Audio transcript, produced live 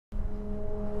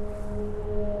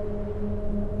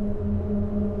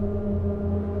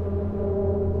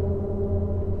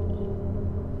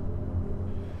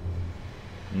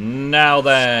Now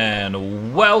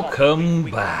then,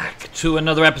 welcome back to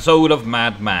another episode of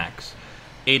Mad Max.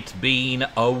 It's been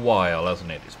a while, hasn't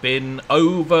it? It's been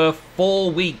over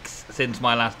 4 weeks since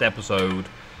my last episode.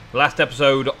 The last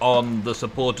episode on the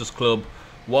Supporters Club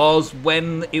was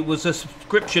when it was a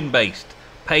subscription-based,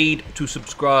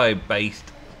 paid-to-subscribe-based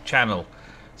channel.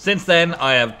 Since then,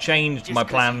 I have changed my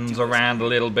plans around a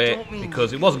little bit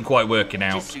because it wasn't quite working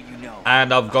out.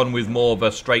 And I've gone with more of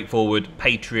a straightforward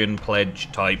Patreon pledge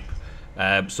type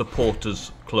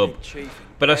supporters club.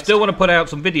 But I still want to put out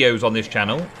some videos on this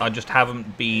channel. I just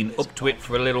haven't been up to it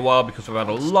for a little while because I've had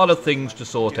a lot of things to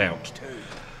sort out.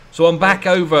 So I'm back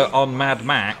over on Mad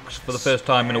Max for the first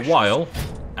time in a while.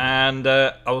 And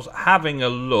I was having a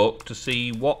look to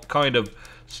see what kind of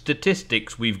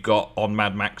statistics we've got on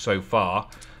Mad Max so far.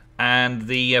 And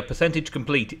the percentage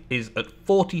complete is at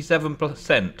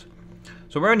 47%.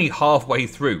 So we're only halfway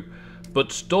through.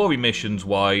 But story missions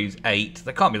wise, 8.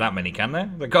 There can't be that many, can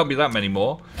there? There can't be that many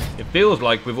more. It feels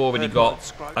like we've already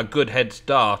got a good head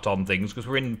start on things because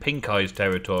we're in Pink Eye's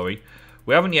territory.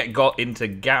 We haven't yet got into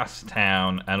Gas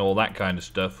Town and all that kind of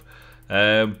stuff.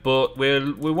 But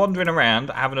we're wandering around,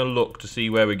 having a look to see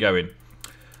where we're going.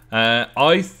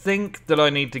 I think that I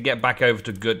need to get back over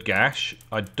to Gutgash.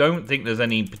 I don't think there's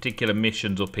any particular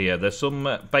missions up here. There's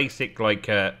some basic like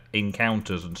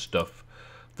encounters and stuff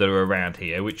that are around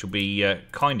here, which will be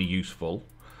kind of useful.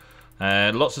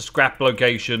 Lots of scrap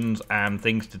locations and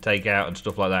things to take out and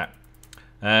stuff like that.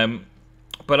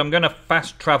 But I'm going to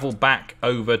fast travel back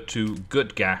over to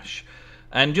Gutgash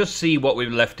and just see what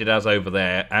we've left it as over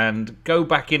there and go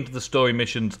back into the story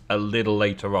missions a little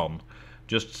later on.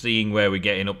 Just seeing where we're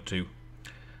getting up to.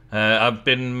 I've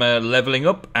been leveling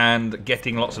up and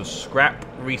getting lots of scrap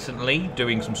recently,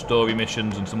 doing some story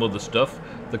missions and some other stuff.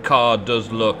 The car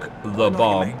does look the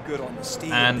bomb,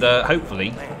 and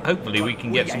hopefully we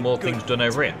can get some more things done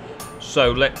over here.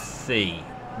 So let's see.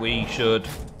 We should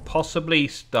possibly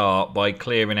start by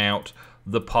clearing out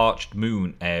the Parched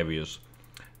Moon areas.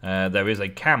 There is a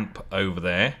camp over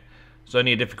there. It's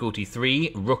only a difficulty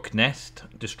 3, Rook Nest,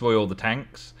 destroy all the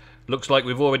tanks. Looks like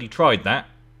we've already tried that.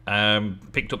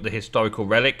 Picked up the historical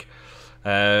relic.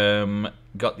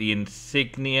 Got the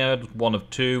insignia, 1 of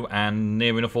 2, and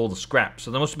near enough all the scraps.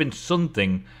 So there must have been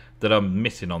something that I'm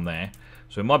missing on there.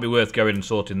 So it might be worth going and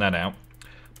sorting that out.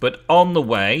 But on the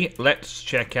way, let's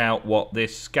check out what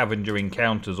this scavenger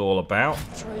encounter's all about.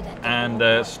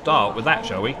 And start with that,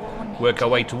 shall we? Work our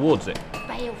way towards it.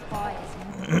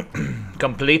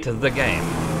 Complete the game.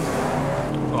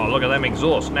 Oh, look at them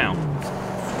exhausts now.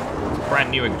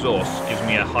 Brand new exhaust gives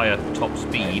me a higher top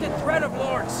speed.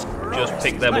 Just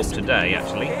picked them up today,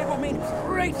 actually. It will mean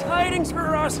great tidings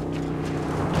for us.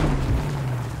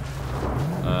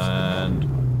 And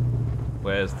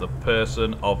where's the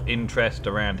person of interest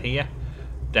around here?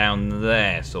 Down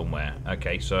there somewhere.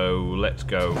 Okay, so let's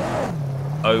go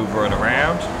over and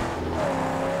around.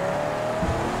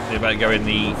 See about going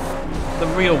the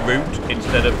real route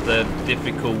instead of the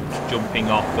difficult jumping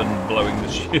off and blowing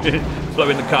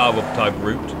the car up type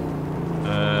route.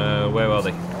 Where are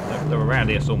they? They're around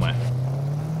here somewhere.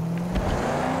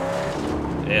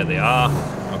 There they are.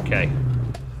 Okay,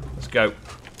 let's go.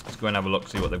 Let's go and have a look,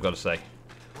 see what they've got to say.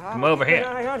 Come over here.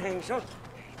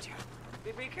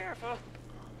 Be careful.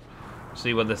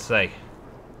 See what they say.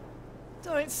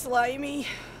 Don't slay me.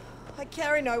 I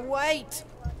carry no weight.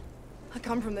 I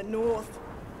come from the north.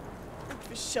 Looked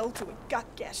for shelter with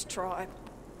Gutgash tribe.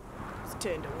 Was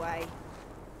turned away.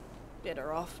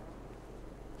 Better off.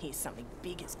 Here's something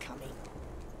big is coming.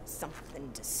 Something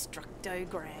destructo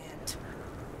grand.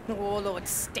 Oh, Lord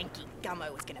Stanky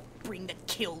Gummo was gonna bring the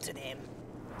kill to them.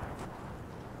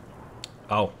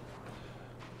 Oh.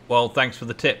 Well, thanks for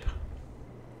the tip.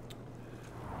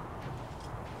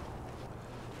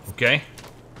 Okay.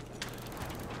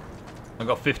 I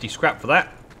got 50 scrap for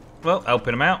that. Well,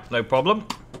 helping them out, no problem.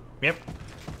 Yep.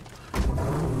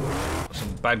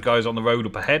 Some bad guys on the road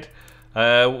up ahead.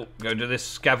 We'll go to this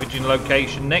scavenging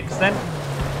location next then.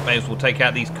 May as well take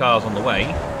out these cars on the way.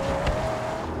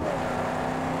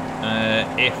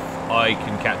 If I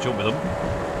can catch up with them.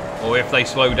 Or if they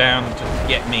slow down to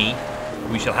get me,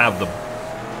 we shall have them.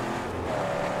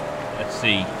 Let's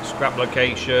see. Scrap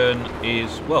location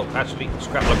is... Well, actually,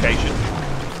 scrap location.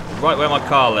 Right where my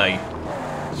car lay.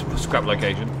 Scrap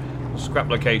location. Scrap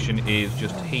location is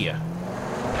just here.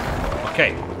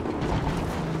 Okay.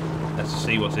 Let's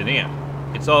see what's in here.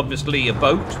 It's obviously a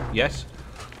boat, yes.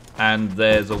 And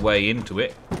there's a way into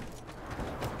it.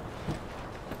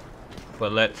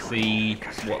 But let's see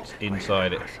what's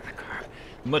inside it.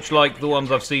 Much like the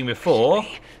ones I've seen before,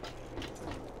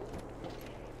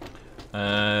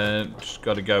 Just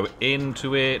got to go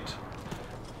into it.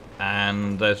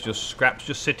 And there's just scraps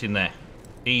just sitting there.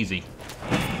 Easy.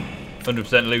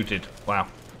 100% looted. Wow.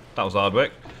 That was hard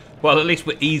work. Well, at least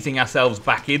we're easing ourselves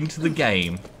back into the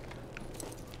game.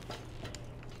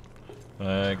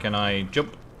 Can I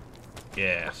jump?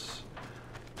 Yes.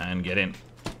 And get in.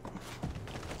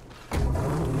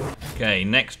 Okay,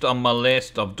 next on my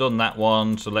list, I've done that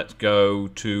one, so let's go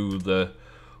to the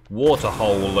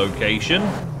waterhole location.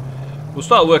 We'll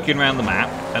start working around the map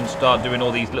and start doing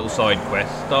all these little side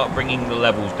quests, start bringing the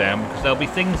levels down, because there'll be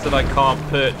things that I can't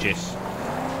purchase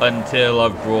until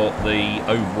I've brought the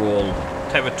overall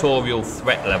territorial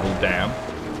threat level down.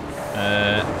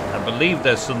 I believe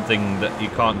there's something that you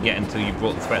can't get until you've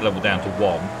brought the threat level down to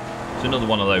 1. It's another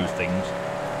one of those things.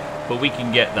 But we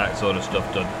can get that sort of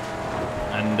stuff done.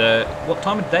 And what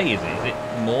time of day is it? Is it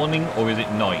morning or is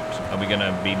it night? Are we going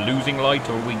to be losing light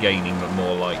or are we gaining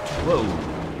more light? Whoa.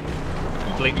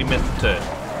 Completely missed the turn.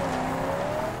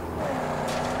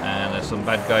 And there's some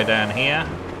bad guy down here.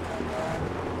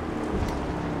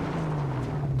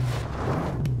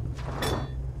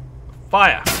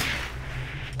 Fire!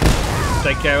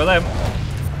 Take care of them.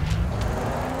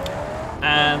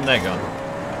 And they're gone.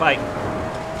 Bye.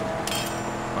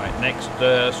 Right, next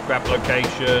scrap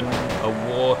location, a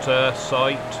water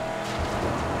site.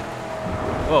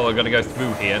 Well, we're going to go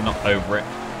through here, not over it.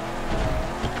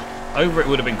 Over it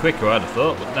would have been quicker, I'd have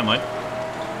thought, but never mind.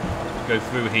 Let's go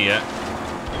through here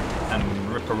and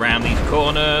rip around these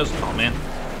corners. Oh man,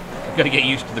 I've got to get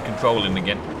used to the controlling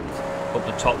again. Up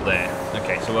the top there.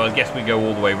 Okay, so I guess we go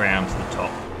all the way round to the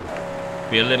top.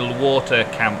 Be a little water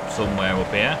camp somewhere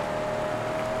up here.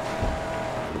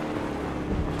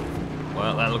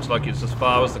 Well, that looks like it's as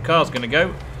far as the car's going to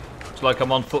go. Looks like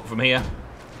I'm on foot from here.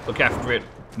 Look after it,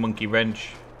 monkey wrench.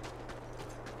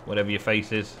 Whatever your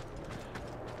face is.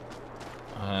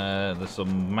 There's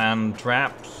some man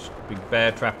traps, big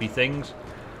bear trappy things.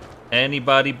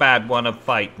 Anybody bad want to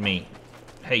fight me?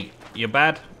 Hey, you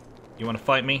bad? You want to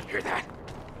fight me? Hear that?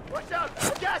 What's up?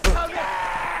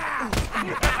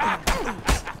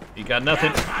 You got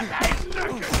nothing.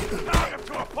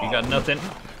 You got nothing.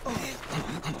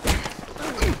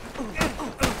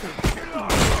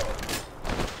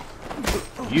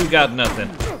 You got nothing.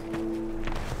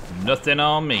 Nothing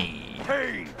on me.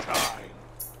 Pain time.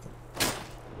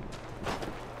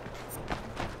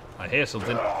 I hear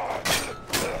something.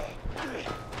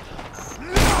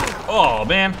 Oh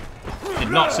man, did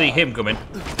not see him coming.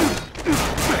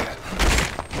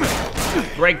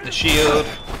 Break the shield.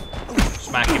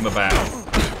 Smack him about.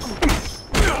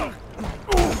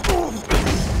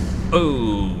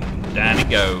 Boom. Down he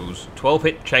goes. 12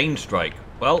 hit chain strike.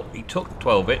 Well, he took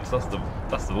 12 hits. That's the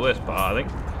worst part, I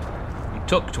think. He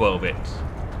took 12 hits.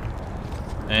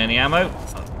 Any ammo?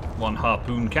 One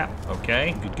harpoon cap.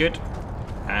 Okay, good.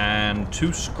 And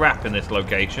 2 scrap in this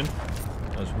location.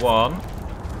 There's one.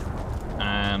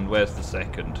 And where's the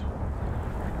second?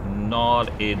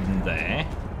 Not in there.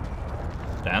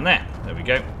 Down there. There we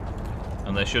go.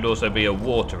 And there should also be a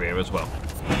water here as well.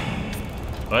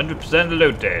 100%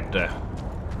 looted.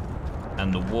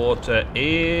 And the water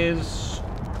is...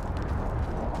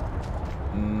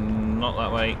 not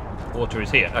that way. Water is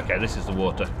here. Okay, this is the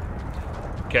water.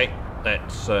 Okay,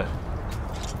 let's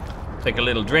take a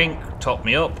little drink, top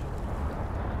me up.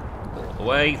 All the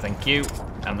way, thank you.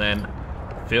 And then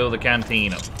fill the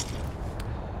canteen up.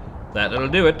 That'll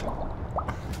do it.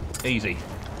 Easy.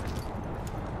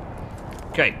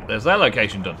 Okay, there's that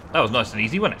location done. That was nice and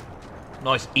easy, wasn't it?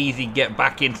 Nice, easy get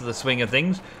back into the swing of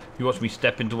things. You watch me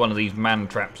step into one of these man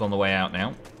traps on the way out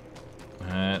now.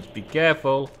 Let's be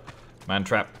careful. Man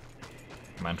trap.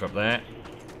 Man trap there.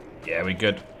 Yeah, we're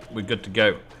good. We're good to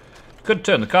go. Could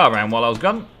turn the car around while I was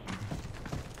gone.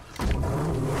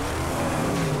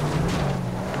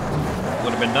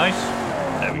 Would have been nice.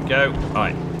 There we go.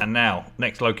 Alright, and now,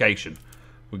 next location.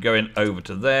 We're going over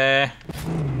to there.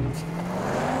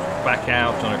 Back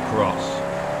out and across.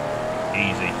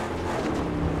 Easy.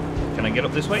 Can I get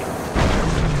up this way?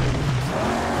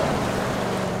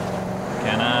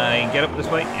 Can I get up this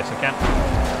way? Yes, I can.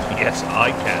 Yes,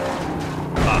 I can.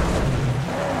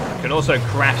 I can also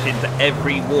crash into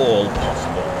every wall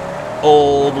possible.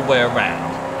 All the way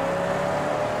around.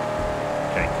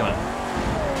 Okay, come on.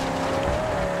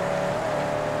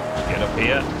 Let's get up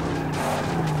here.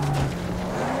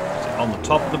 Is it on the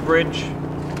top of the bridge?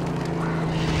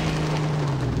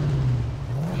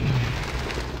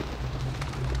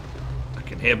 I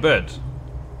can hear birds.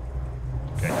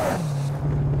 Okay.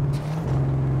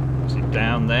 Is it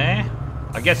down there?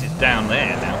 I guess it's down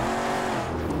there now.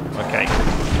 Okay.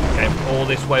 Okay, all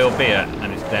this way up here,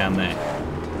 and it's down there.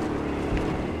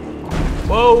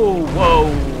 Whoa, whoa,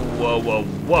 whoa, whoa,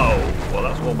 whoa. Well,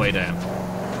 that's one way down.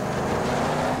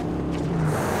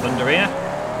 Under here.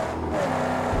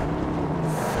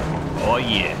 Oh,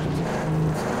 yeah.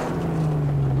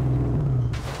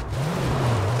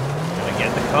 Gonna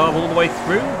get the car all the way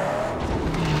through.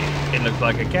 It looks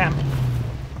like I can.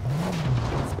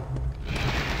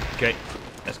 Okay,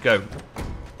 let's go.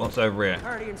 What's over here?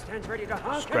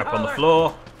 Scrap on the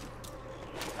floor.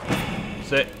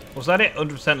 That's it. Was that it?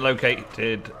 100%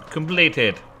 located.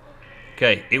 Completed.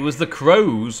 Okay, it was the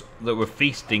crows that were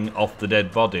feasting off the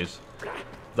dead bodies.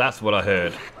 That's what I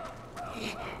heard.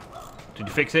 Did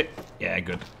you fix it? Yeah,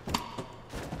 good.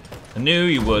 I knew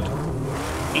you would.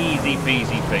 Easy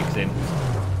peasy fixing.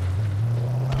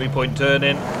 3-point turn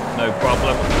in. No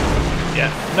problem.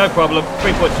 Yeah, no problem.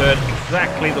 3-point turn.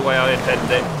 Exactly the way I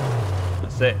intended it.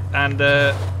 That's it. And,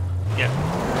 yeah.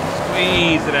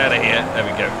 Squeeze it out of here. There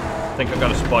we go. I think I've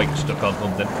got a spike stuck on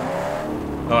something.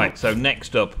 Alright, so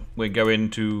next up, we're going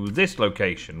to this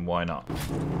location. Why not?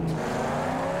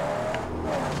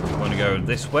 I want to go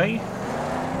this way.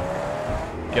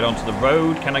 Get onto the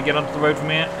road. Can I get onto the road from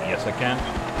here? Yes, I can.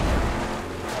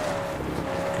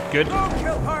 Good.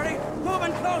 Roadkill party!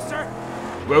 Moving closer!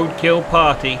 Roadkill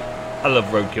party. I love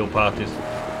roadkill parties.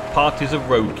 Parties of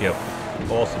roadkill.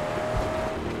 Awesome.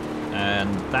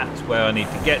 And that's where I need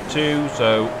to get to.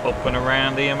 So up and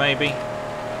around here maybe.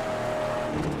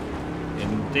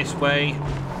 In this way.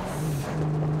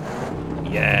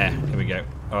 Yeah, here we go.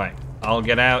 Alright, I'll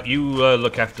get out. You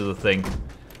look after the thing.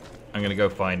 I'm going to go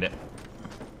find it.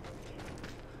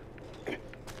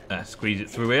 Squeeze it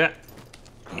through here.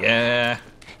 Yeah.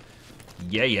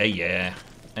 Yeah, yeah, yeah.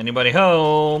 Anybody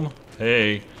home?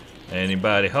 Hey.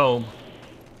 Anybody home?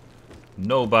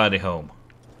 Nobody home.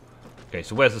 Okay,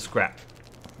 so where's the scrap?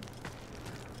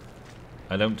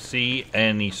 I don't see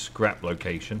any scrap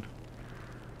location.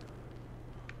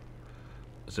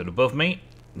 Is it above me?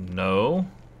 No.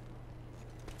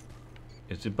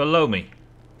 Is it below me?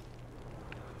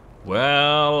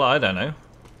 Well, I don't know.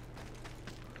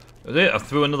 Is it? I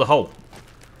threw another hole.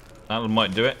 That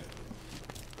might do it.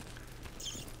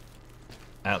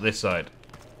 Out this side.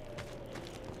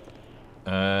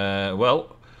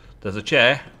 Well, there's a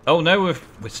chair. Oh no,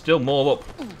 we're still more up.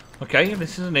 Okay,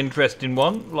 this is an interesting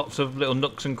one. Lots of little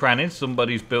nooks and crannies.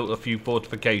 Somebody's built a few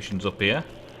fortifications up here.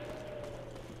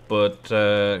 But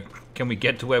can we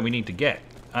get to where we need to get?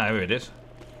 Ah, here it is.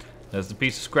 There's the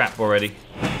piece of scrap already.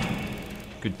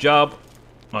 Good job.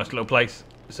 Nice little place.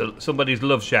 So somebody's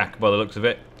love shack by the looks of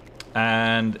it.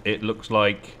 And it looks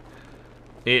like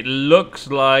they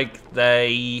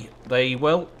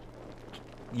well,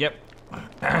 yep.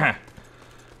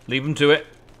 Leave them to it.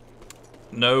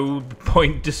 No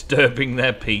point disturbing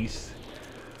their peace.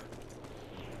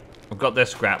 I've got their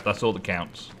scrap. That's all that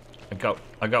counts. I got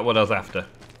what I was after.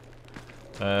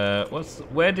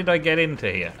 Where did I get into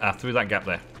here? Ah, through that gap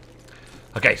there.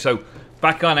 Okay, so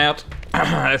back on out.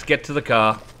 Let's get to the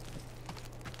car.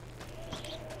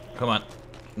 Come on.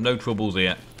 No troubles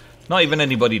here. Not even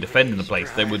anybody defending the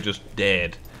place. They were just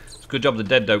dead. It's a good job the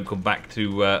dead don't come back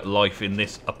to life in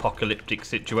this apocalyptic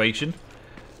situation.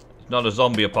 It's not a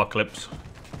zombie apocalypse.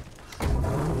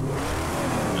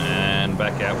 And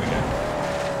back out we go.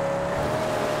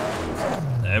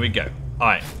 There we go.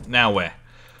 Alright, now where?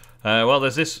 Well,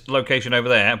 there's this location over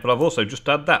there, but I've also just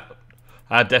had that.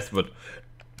 Deathwood.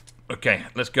 Okay,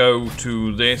 let's go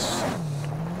to this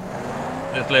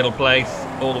little place,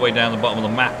 all the way down the bottom of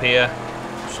the map here.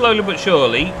 Slowly but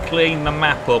surely, clean the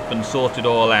map up and sort it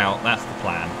all out. That's the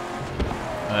plan.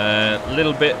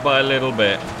 Little bit by little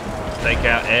bit. Take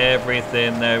out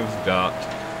everything they've got.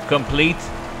 Complete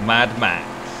Mad Max.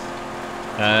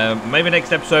 Maybe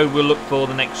next episode we'll look for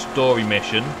the next story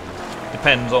mission.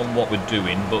 Depends on what we're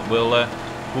doing, but we'll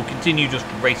continue just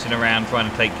racing around trying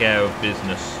to take care of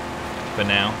business for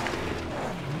now.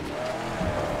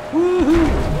 Woohoo!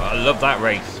 Well, I love that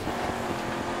race.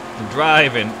 The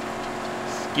driving,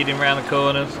 skidding around the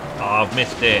corners. Oh, I've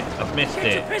missed it. I've missed it.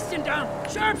 Get your piston down,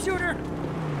 sharpshooter.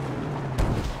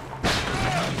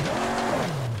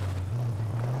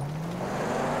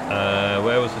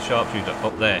 Where was the sharpshooter?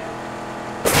 Up there.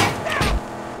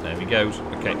 There he goes.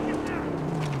 Okay.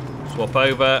 Swap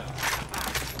over.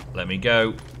 Let me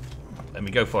go. Let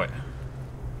me go for it.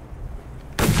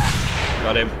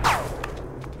 Got him.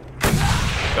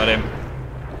 Got him.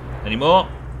 Any more?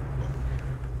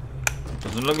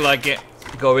 Doesn't look like it.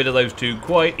 Got rid of those two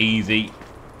quite easy.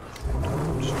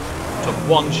 Just took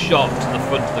one shot to the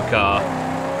front of the car.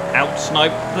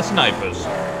 Out-sniped the snipers.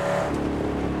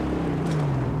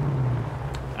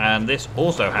 And this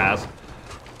also has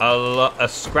a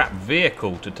scrap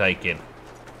vehicle to take in.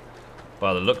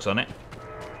 By the looks on it.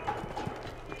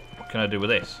 can I do with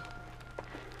this?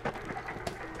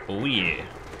 Oh yeah.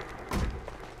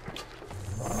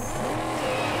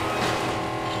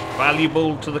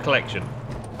 Valuable to the collection.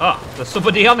 Ah, there's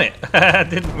somebody on it. I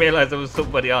didn't realise there was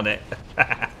somebody on it.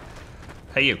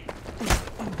 Hey you.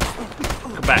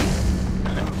 Come back.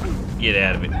 Get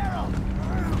out of it.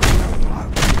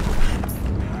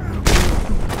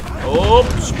 Oh,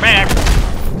 smack.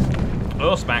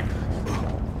 Oh, smack.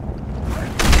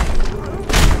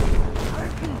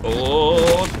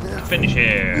 Oh, finish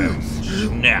him.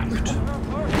 Snapped.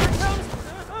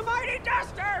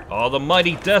 Oh, the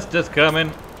mighty duster's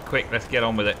coming. Quick, let's get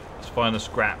on with it. Let's find the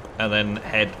scrap and then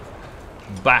head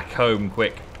back home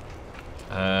quick.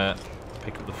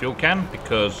 Pick up the fuel can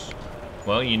because,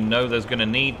 well, you know there's going to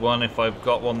need one if I've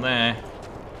got one there.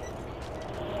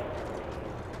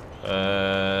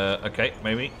 Okay,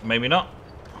 maybe not.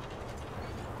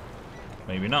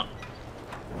 Maybe not.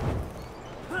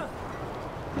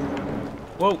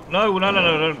 Whoa, no,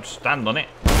 don't stand on it.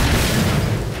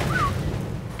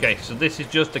 Okay, so this is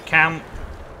just a camp,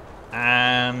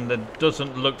 and it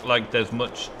doesn't look like there's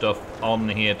much stuff on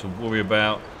here to worry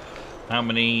about. How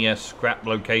many scrap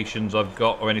locations I've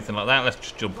got or anything like that. Let's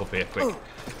just jump up here quick.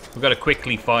 We've got to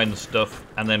quickly find the stuff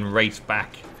and then race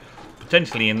back.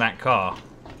 Potentially in that car.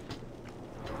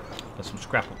 There's some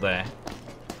scrap up there.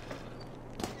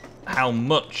 How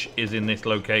much is in this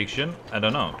location? I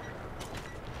don't know.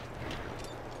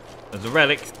 There's a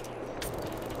relic.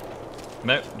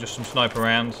 No, just some sniper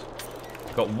rounds.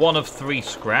 Got 1 of 3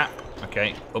 scrap.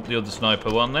 Okay, up the other sniper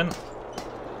one then.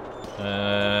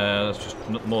 That's just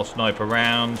more sniper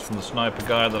rounds from the sniper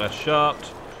guy that I shot.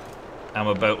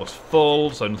 Ammo belt was full,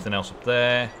 so nothing else up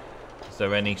there. Is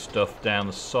there any stuff down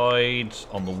the sides,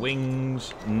 on the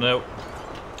wings? Nope.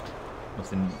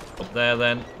 Nothing up there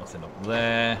then. Nothing up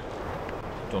there.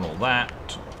 Done all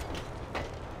that.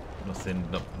 Nothing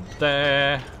up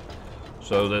there.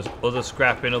 So there's other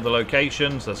scrap in other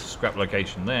locations. There's a scrap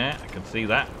location there. I can see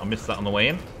that. I missed that on the way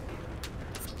in.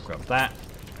 Grab that.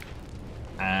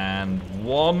 And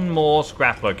 1 more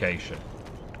scrap location.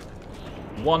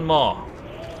 1 more.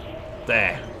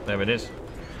 There it is.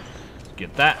 Let's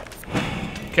get that.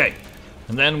 Okay.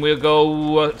 And then we'll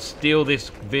go steal this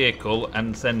vehicle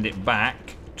and send it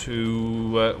back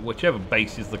to whichever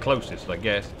base is the closest, I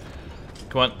guess.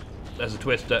 Come on. There's a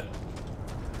twister.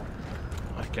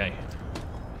 Okay.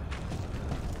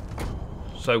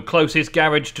 So closest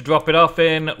garage to drop it off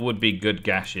in would be Good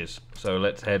Gashes. So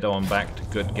let's head on back to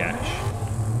Good Gash.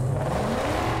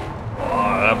 Oh,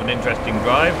 I have an interesting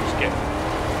drive. Let's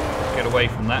get away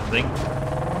from that thing.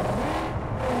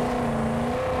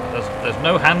 There's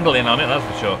no handling on it, that's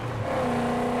for sure.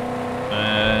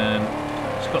 And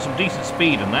it's got some decent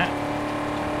speed in that.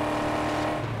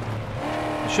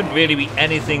 There shouldn't really be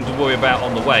anything to worry about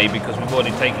on the way because we've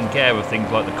already taken care of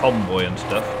things like the convoy and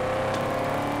stuff.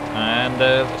 And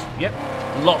yep,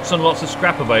 lots and lots of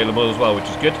scrap available as well, which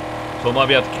is good. So I might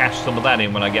be able to cash some of that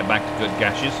in when I get back to Good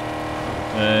Gashes.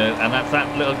 And that's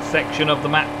that little section of the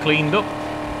map cleaned up.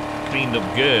 Cleaned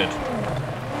up good.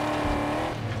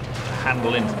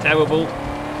 Handling's terrible.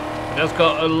 It has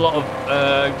got a lot of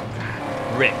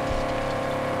grip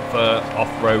for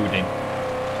off-roading.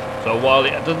 So while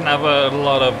it doesn't have a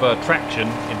lot of traction,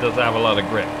 it does have a lot of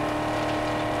grip.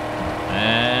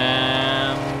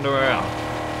 And we're off.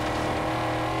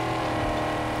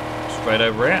 Straight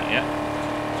over here,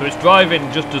 yeah. So it's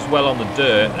driving just as well on the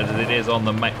dirt as it is on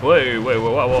the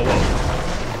whoa.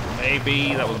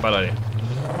 Maybe that was a bad idea.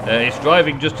 It's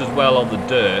driving just as well on the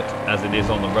dirt as it is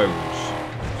on the roads.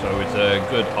 So it's a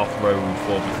good off-road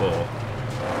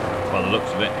 4x4 by the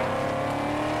looks of it.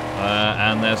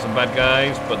 And there's some bad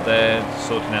guys, but they're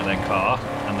sorting out their car.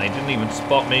 And they didn't even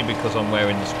spot me because I'm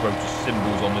wearing the Scrotus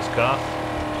symbols on this car.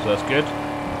 So that's good.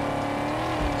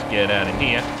 Let's get out of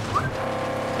here.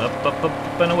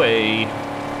 Up and away.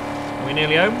 Are we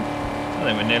nearly home? I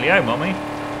think we're nearly home, aren't we?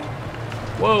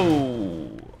 Whoa!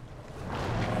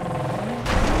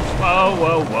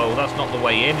 Whoa, that's not the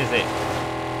way in, is it?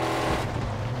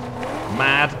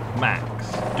 Mad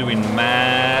Max doing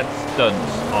mad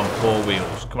stunts on 4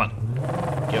 wheels. Come on,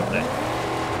 get up there.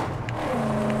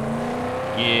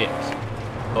 Get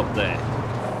up there.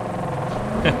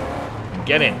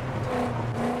 Get in.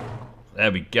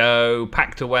 There we go,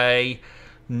 packed away,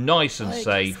 nice and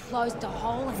safe.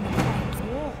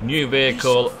 New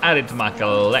vehicle added to my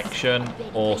collection,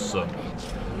 awesome.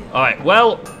 Alright,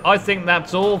 well, I think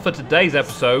that's all for today's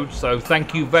episode, so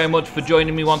thank you very much for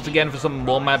joining me once again for some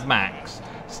more Mad Max.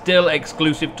 Still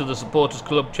exclusive to the Supporters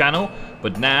Club channel,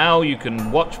 but now you can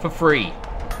watch for free.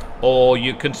 Or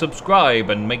you can subscribe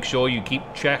and make sure you keep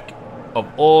track of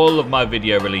all of my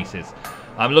video releases.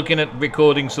 I'm looking at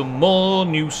recording some more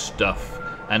new stuff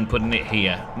and putting it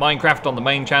here. Minecraft on the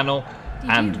main channel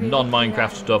and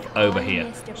non-Minecraft stuff over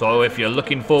here. So if you're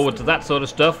looking forward to that sort of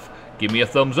stuff, give me a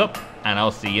thumbs up and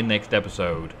I'll see you next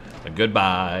episode.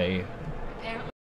 Goodbye.